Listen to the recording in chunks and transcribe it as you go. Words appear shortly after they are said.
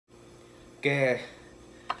Okay,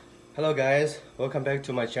 hello guys, welcome back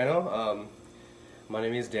to my channel. My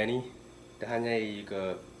name is Danny. Hanya you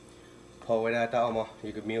could pour it out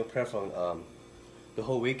you could meal prep from the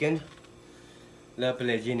whole weekend. Love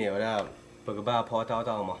play genie or Pagaba pour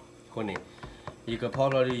out honey. You could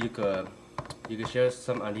probably you could share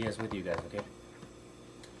some ideas with you guys, okay?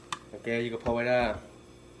 Okay, you could pour it out.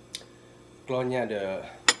 Clonia the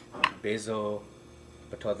basil,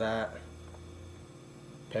 patata,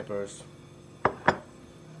 peppers.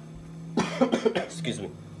 Excuse me.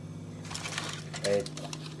 Đây,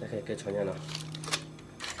 ta khai cái cho nha nào.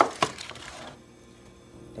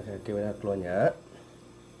 Ta khai kêu ra clone nhá.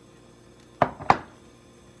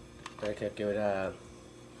 Ta khai kêu ra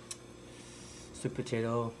sweet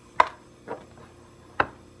potato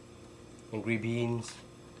and green beans.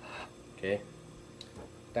 Okay.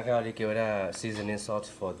 Ta khai already kêu ra seasoning salt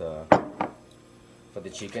for the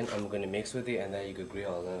chicken. I'm gonna mix with it and then you could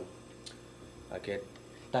grill all them. Okay.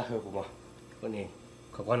 Ta hơi của mà. Con này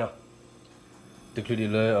khó quá nào. Từ khi đi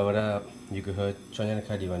lên ở đây, you could hear cho nhau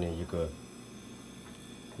khai đi vào này, you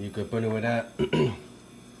could put it with that.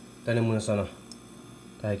 Ta nên muốn sao nào?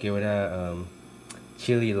 Ta kêu with that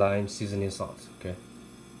chili lime seasoning salt, okay.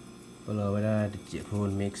 Bây giờ với that the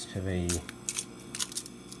whole mix với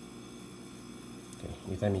okay,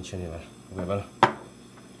 you ta mình chọn này vào, okay vào.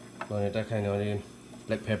 Rồi này ta khai nó đi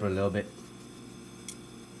black pepper a little bit.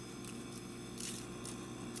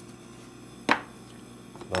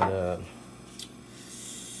 Rồi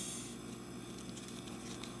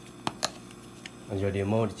giờ đi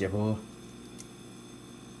mua thì vô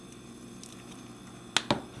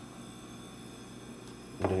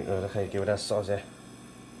đừng khai kêu ra sauce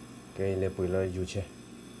cái lấy bùi lên dù chưa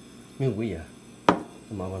miếng quỷ à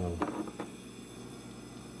mà bằng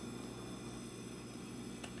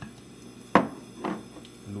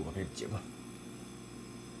lụa cái chịu không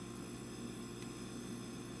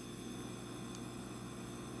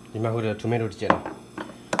thì mà hồi tomato thì chết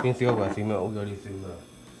miếng xíu quá xíu mà ốc giờ đi xíu mà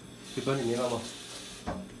cái con này như nào mà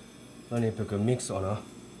con này phải cứ mix ở nó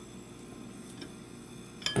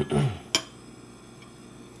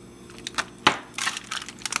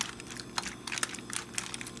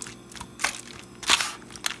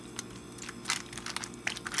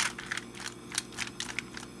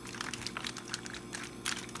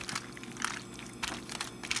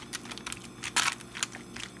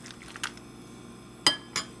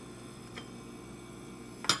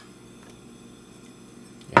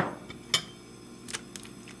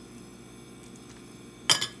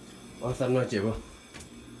sẵn nó chịu không?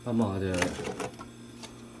 Nó mở được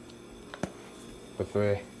bật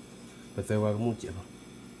phê qua có muốn chịu không?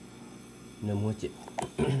 Nếu muốn chịu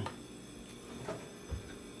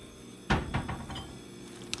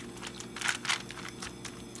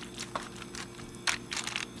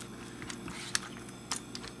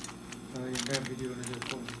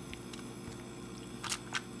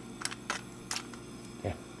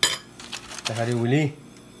ta hai đi Willy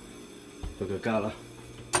tôi cứ cao lắm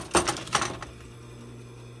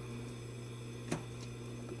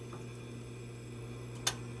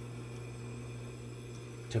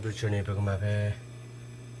temperature này phải mà phải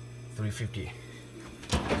 350.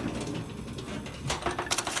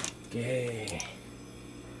 Okay.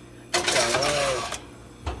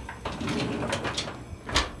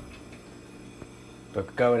 Bật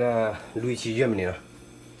cao ra lui chi yếm này nè.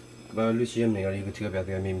 Và lui chi yếm này là cái thứ béo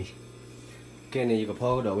béo mềm. Cái này có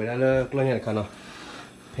phao đầu với đó là cái này khăn nó.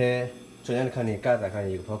 Phe cho nên khăn này cá ra khăn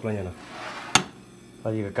này có phao cái này nó.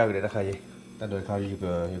 Và cái cá cái đó khăn gì? Ta đôi khăn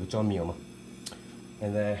cái cho miếng mà.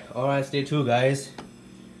 And then, alright, stay tuned, guys.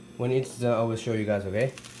 When it's done, I will show you guys,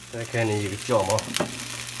 okay? That can you can show more.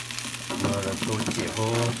 Let's go to the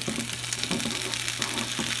hole.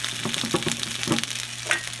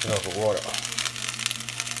 Turn off the water.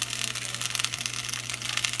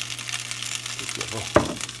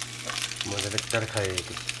 More than that,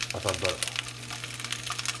 I thought about it.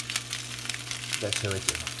 That's how it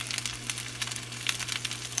is.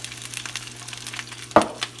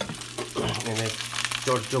 And then,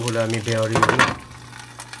 cho là mình bèo đi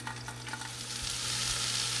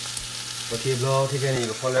và khi lo thì cái này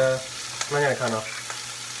có là nó nhảy khăn nào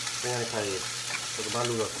cái này khai tôi có ba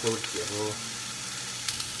luôn rồi tôi chịu vô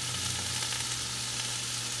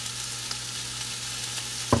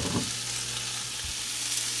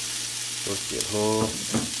tôi chịu vô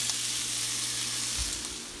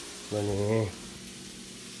đây này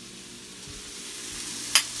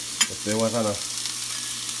để qua sao nào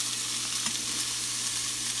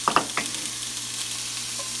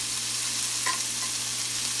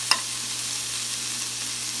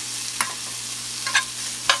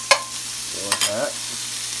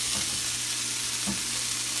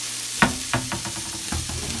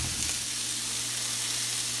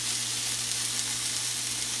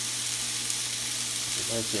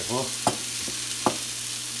解剖，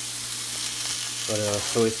我的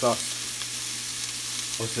soy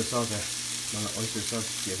sauce，oyster sauce，完了 oyster sauce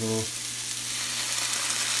解剖。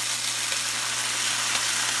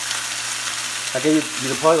它这有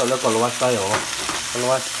的泡到那个罗瓦斯塔哟，罗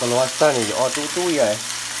瓦斯塔呢就都也，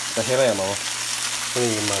但是也嘛，所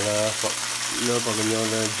以嘛那个牛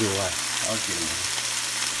那酒啊，好几嘛。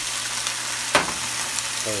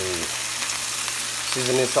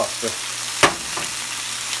seasoning sauce，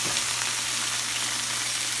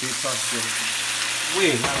 sweet sauce，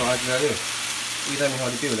 喂，那罗知道的，味道没好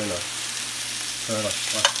的丢了呢，看到了，哇，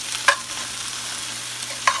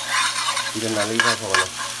你这拿了一块好了。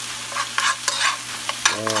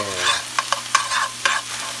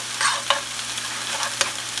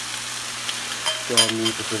叫米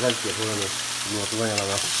不是在解剖了呢，我多少了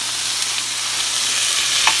吧？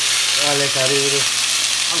来啥的，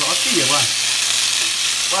老低呀，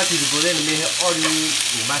我就是过来没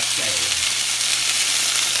20500块。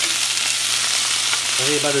我这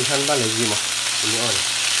把都看把来几嘛，你按，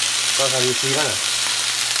把它的水干了，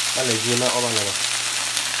把来几嘛熬完了嘛。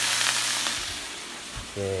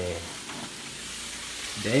对。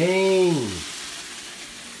Dang!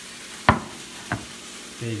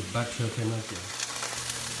 Big butter came out here.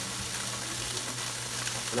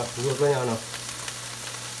 Nak dulu tu yang mana?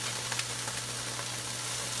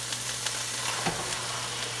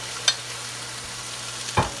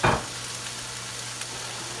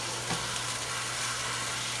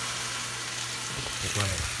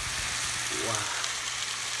 Wow.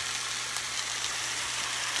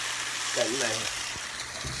 Cảnh này.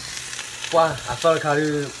 Wow, asal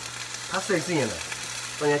kali pasal sini lah,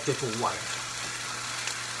 banyak cepu wang,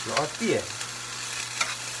 lor dia.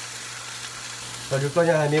 Kalau kau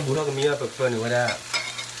jangan ni budak kami apa pun ni ada,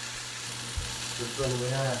 pun ni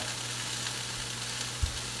ada.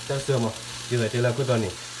 Tahu semua, jadi lah aku tahu ni,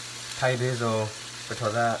 Thai dia so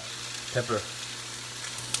berthora pepper.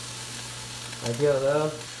 Dia lah,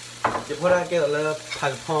 cepu lah dia lah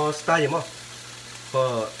pak pau style mah,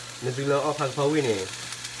 pau ni tu lah pak pau ini.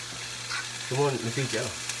 Semua mesti je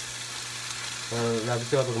lah. Lalu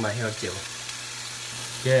tu aku kemahin je.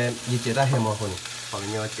 Ke, ini je dah hemah pun. Kalau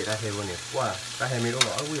ni je dah hemah ni. Wah, dah hemah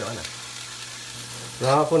tu aku ya mana.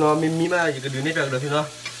 Lah, pun orang mimi mah juga dunia tak ada sih lah.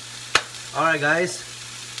 Alright guys.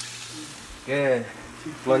 Ke,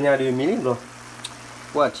 punya di mini bro.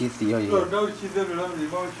 Wah, cheese ya ini. Dah cheese belum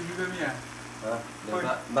ni, mau cheese belum ni.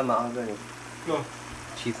 Bama ada ni.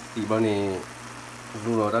 Cheese di bawah ni,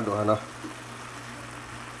 dulu ada doa na.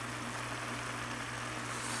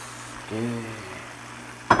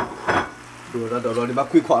 Đồ đi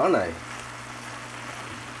bác quy khoản này,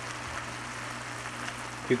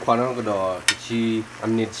 quy khoản nó cái đồ chi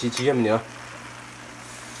ăn nhiệt chi em nhỉ,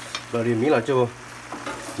 đồ đi mỹ là chưa,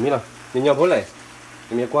 mỹ là nhìn nhau bố này,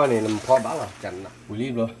 nhìn qua này làm phó bá là chẳng là, bùi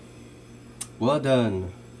lip rồi, well done,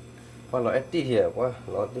 qua lo ép tí here qua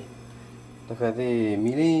lo đi, ta khai thì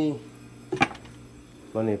mỹ đi,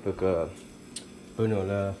 bên này bên nào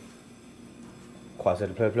là khóa sẽ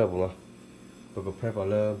prep rồi đúng không? Bữa prep vào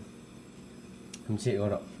là không chỉ có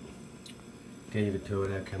đó. Okay, you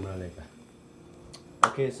turn the camera like that.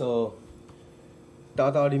 Okay, so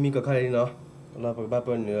tao đi mình có khai đi nó, là bữa ba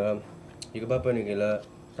bên nữa, cái ba bên này cái là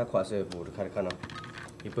ta khóa sẽ bù được khai nó,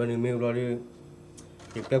 cái bên này mình lo đi,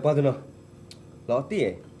 cái cái qua thôi nó, lót tí,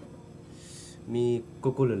 mi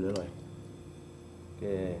cô lừa rồi,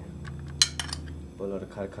 cái bên lo được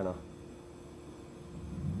khai nó.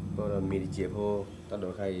 Bữa đó mình đi chế po, ta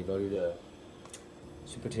đổ khai đó đi được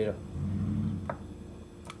sweet potato.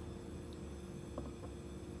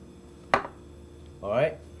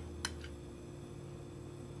 Alright.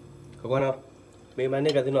 Có quan không? Mình bán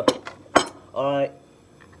này cả thứ nào? Alright.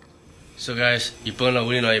 So guys, ipan là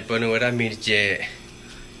vui nói ipan người ta mình chế,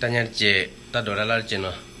 ta nhặt chế, ta đổ ra là chế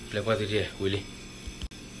nó, lấy qua thứ gì, Willy.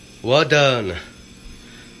 Well done.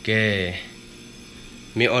 Okay.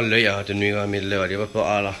 Mi on lấy à, tụi mình mi lấy đi bắt bỏ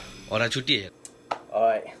à, ở đây chút đi.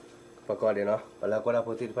 Alright, bắt qua đi nó. Và là qua đây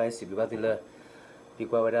phụ trách phải xịt bắt đi là đi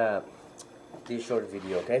qua đây tí short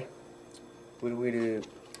video, okay? We do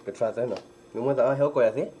the try thế nào. Mình muốn tao help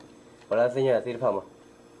coi thế. Và là thế nhà thế phải không?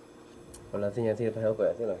 Và là thế nhà thế phải help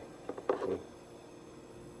coi thế này.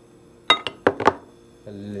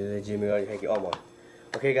 Lấy Jimmy ơi hay cái om rồi.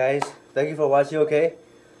 Okay guys, thank you for watching. Okay,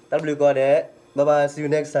 W qua đấy. Bye bye. See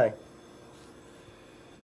you next time.